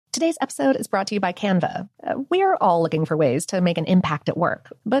Today's episode is brought to you by Canva. We're all looking for ways to make an impact at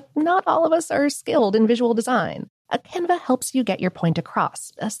work, but not all of us are skilled in visual design. Canva helps you get your point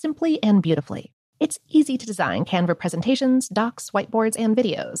across, simply and beautifully. It's easy to design Canva presentations, docs, whiteboards, and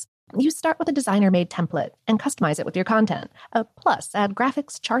videos. You start with a designer-made template and customize it with your content. Plus, add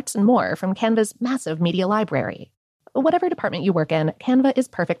graphics, charts, and more from Canva's massive media library. Whatever department you work in, Canva is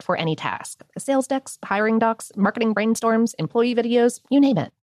perfect for any task. Sales decks, hiring docs, marketing brainstorms, employee videos, you name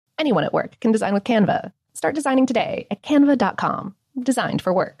it. Anyone at work can design with Canva. Start designing today at canva.com. Designed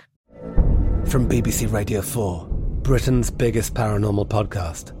for work. From BBC Radio 4, Britain's biggest paranormal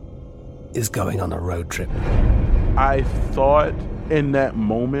podcast is going on a road trip. I thought in that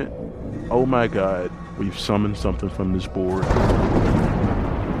moment, oh my God, we've summoned something from this board.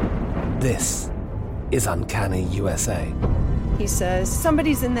 This is Uncanny USA. He says,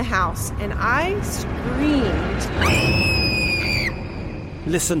 somebody's in the house, and I screamed.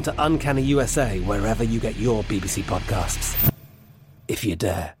 Listen to Uncanny USA wherever you get your BBC podcasts, if you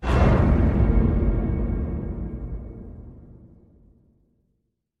dare.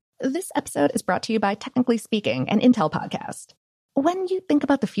 This episode is brought to you by Technically Speaking, an Intel podcast. When you think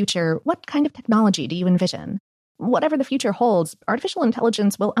about the future, what kind of technology do you envision? Whatever the future holds, artificial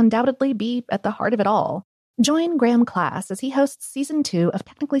intelligence will undoubtedly be at the heart of it all. Join Graham Class as he hosts Season 2 of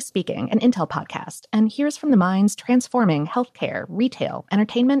Technically Speaking, an Intel podcast, and hears from the minds transforming healthcare, retail,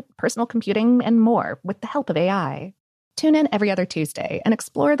 entertainment, personal computing, and more with the help of AI. Tune in every other Tuesday and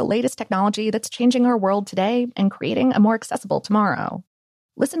explore the latest technology that's changing our world today and creating a more accessible tomorrow.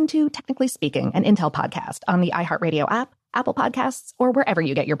 Listen to Technically Speaking, an Intel podcast on the iHeartRadio app, Apple Podcasts, or wherever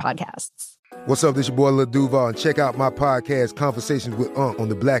you get your podcasts. What's up, this your boy Lil Duval, and check out my podcast, Conversations with Unc, on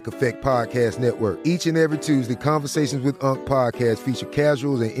the Black Effect Podcast Network. Each and every Tuesday, Conversations with Unc podcast feature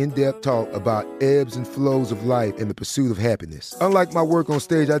casuals and in-depth talk about ebbs and flows of life and the pursuit of happiness. Unlike my work on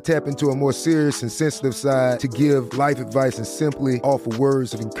stage, I tap into a more serious and sensitive side to give life advice and simply offer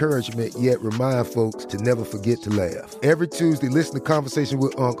words of encouragement, yet remind folks to never forget to laugh. Every Tuesday, listen to Conversations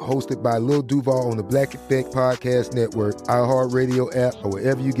with Unc, hosted by Lil Duval on the Black Effect Podcast Network, iHeartRadio app, or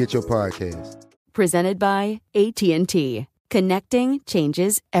wherever you get your podcasts. Presented by AT&T. Connecting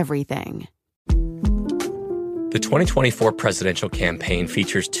changes everything. The 2024 presidential campaign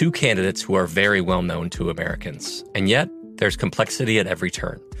features two candidates who are very well known to Americans. And yet, there's complexity at every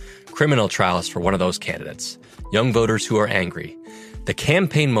turn. Criminal trials for one of those candidates. Young voters who are angry. The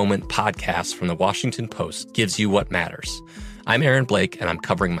Campaign Moment podcast from the Washington Post gives you what matters. I'm Aaron Blake, and I'm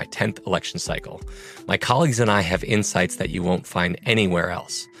covering my 10th election cycle. My colleagues and I have insights that you won't find anywhere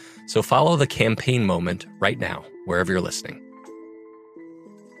else. So follow the Campaign Moment right now, wherever you're listening.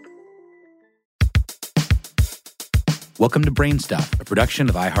 Welcome to Brainstuff, a production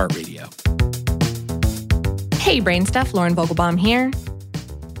of iHeartRadio. Hey, Brainstuff, Lauren Vogelbaum here.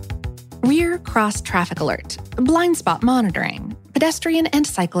 Rear cross traffic alert, blind spot monitoring, pedestrian and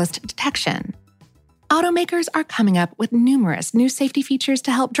cyclist detection. Automakers are coming up with numerous new safety features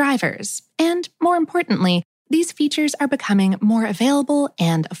to help drivers, and more importantly, these features are becoming more available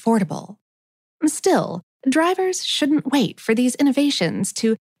and affordable. Still, drivers shouldn't wait for these innovations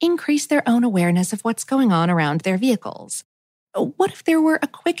to increase their own awareness of what's going on around their vehicles. What if there were a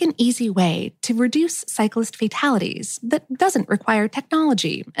quick and easy way to reduce cyclist fatalities that doesn't require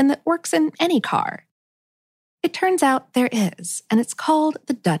technology and that works in any car? It turns out there is, and it's called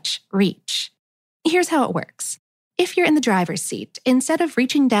the Dutch Reach. Here's how it works. If you're in the driver's seat, instead of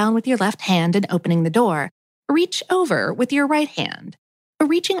reaching down with your left hand and opening the door, reach over with your right hand.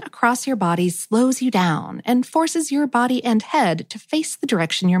 Reaching across your body slows you down and forces your body and head to face the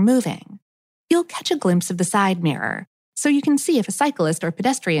direction you're moving. You'll catch a glimpse of the side mirror, so you can see if a cyclist or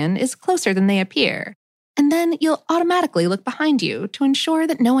pedestrian is closer than they appear. And then you'll automatically look behind you to ensure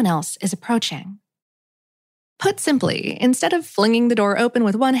that no one else is approaching. Put simply, instead of flinging the door open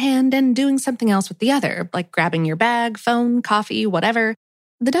with one hand and doing something else with the other, like grabbing your bag, phone, coffee, whatever,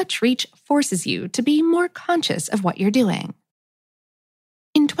 the Dutch Reach forces you to be more conscious of what you're doing.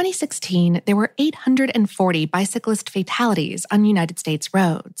 In 2016, there were 840 bicyclist fatalities on United States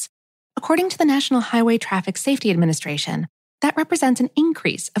roads. According to the National Highway Traffic Safety Administration, that represents an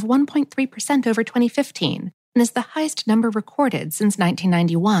increase of 1.3% over 2015 and is the highest number recorded since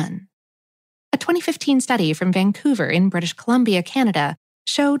 1991. A 2015 study from Vancouver in British Columbia, Canada,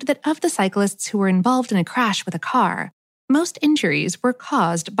 showed that of the cyclists who were involved in a crash with a car, most injuries were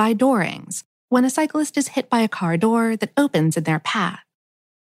caused by doorings, when a cyclist is hit by a car door that opens in their path.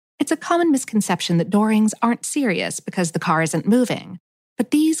 It's a common misconception that doorings aren't serious because the car isn't moving,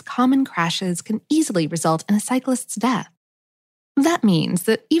 but these common crashes can easily result in a cyclist's death. That means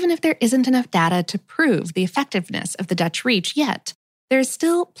that even if there isn't enough data to prove the effectiveness of the Dutch Reach yet, there's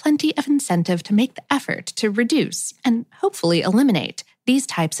still plenty of incentive to make the effort to reduce and hopefully eliminate these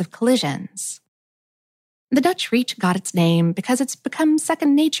types of collisions. The Dutch Reach got its name because it's become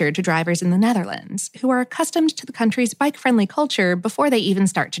second nature to drivers in the Netherlands, who are accustomed to the country's bike-friendly culture before they even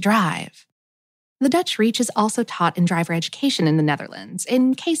start to drive. The Dutch Reach is also taught in driver education in the Netherlands,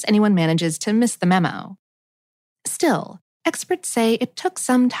 in case anyone manages to miss the memo. Still, experts say it took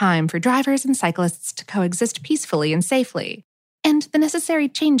some time for drivers and cyclists to coexist peacefully and safely, and the necessary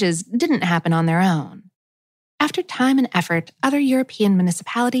changes didn't happen on their own. After time and effort, other European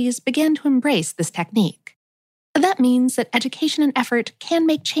municipalities began to embrace this technique. That means that education and effort can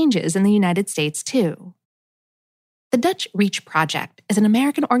make changes in the United States too. The Dutch Reach Project is an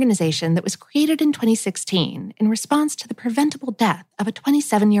American organization that was created in 2016 in response to the preventable death of a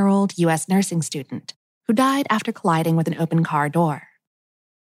 27-year-old U.S. nursing student who died after colliding with an open car door.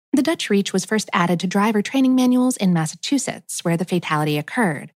 The Dutch Reach was first added to driver training manuals in Massachusetts, where the fatality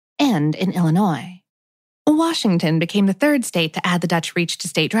occurred, and in Illinois. Washington became the third state to add the Dutch Reach to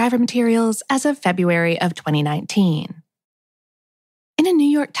state driver materials as of February of 2019. In a New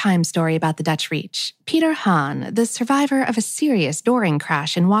York Times story about the Dutch Reach, Peter Hahn, the survivor of a serious dooring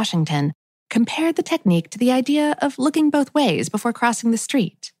crash in Washington, compared the technique to the idea of looking both ways before crossing the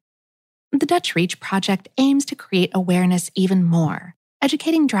street. The Dutch Reach project aims to create awareness even more,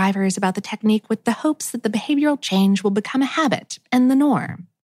 educating drivers about the technique with the hopes that the behavioral change will become a habit and the norm.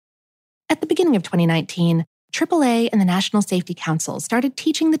 At the beginning of 2019, AAA and the National Safety Council started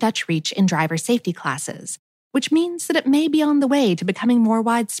teaching the Dutch Reach in driver safety classes, which means that it may be on the way to becoming more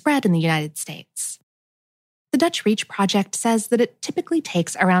widespread in the United States. The Dutch Reach project says that it typically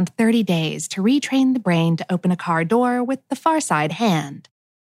takes around 30 days to retrain the brain to open a car door with the far side hand.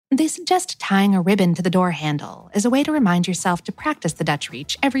 They suggest tying a ribbon to the door handle as a way to remind yourself to practice the Dutch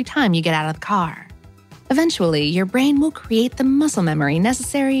Reach every time you get out of the car. Eventually, your brain will create the muscle memory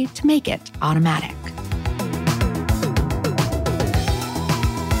necessary to make it automatic.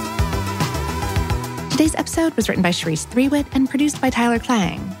 Today's episode was written by Charisse Threewitt and produced by Tyler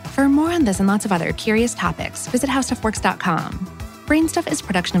Klang. For more on this and lots of other curious topics, visit howstuffworks.com. Brainstuff is a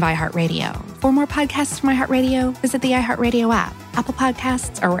production of iHeartRadio. For more podcasts from iHeartRadio, visit the iHeartRadio app, Apple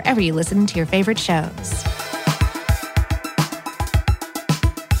Podcasts, or wherever you listen to your favorite shows.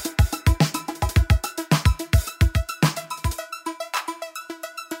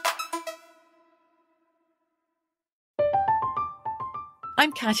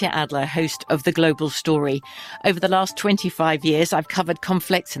 I'm Katya Adler, host of The Global Story. Over the last 25 years, I've covered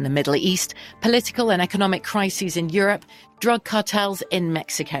conflicts in the Middle East, political and economic crises in Europe, drug cartels in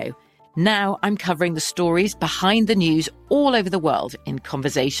Mexico. Now I'm covering the stories behind the news all over the world in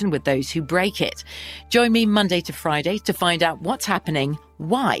conversation with those who break it. Join me Monday to Friday to find out what's happening,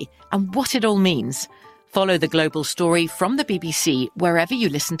 why, and what it all means. Follow The Global Story from the BBC wherever you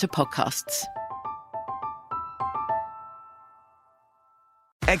listen to podcasts.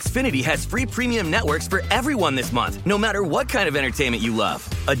 Xfinity has free premium networks for everyone this month, no matter what kind of entertainment you love.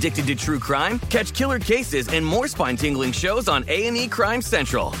 Addicted to true crime? Catch killer cases and more spine-tingling shows on A&E Crime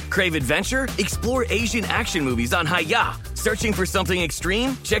Central. Crave adventure? Explore Asian action movies on Hi-YAH. Searching for something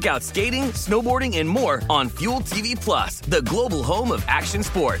extreme? Check out skating, snowboarding, and more on Fuel TV Plus, the global home of action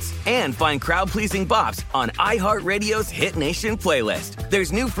sports. And find crowd-pleasing bops on iHeartRadio's Hit Nation playlist.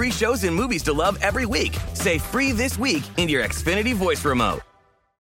 There's new free shows and movies to love every week. Say free this week in your Xfinity voice remote.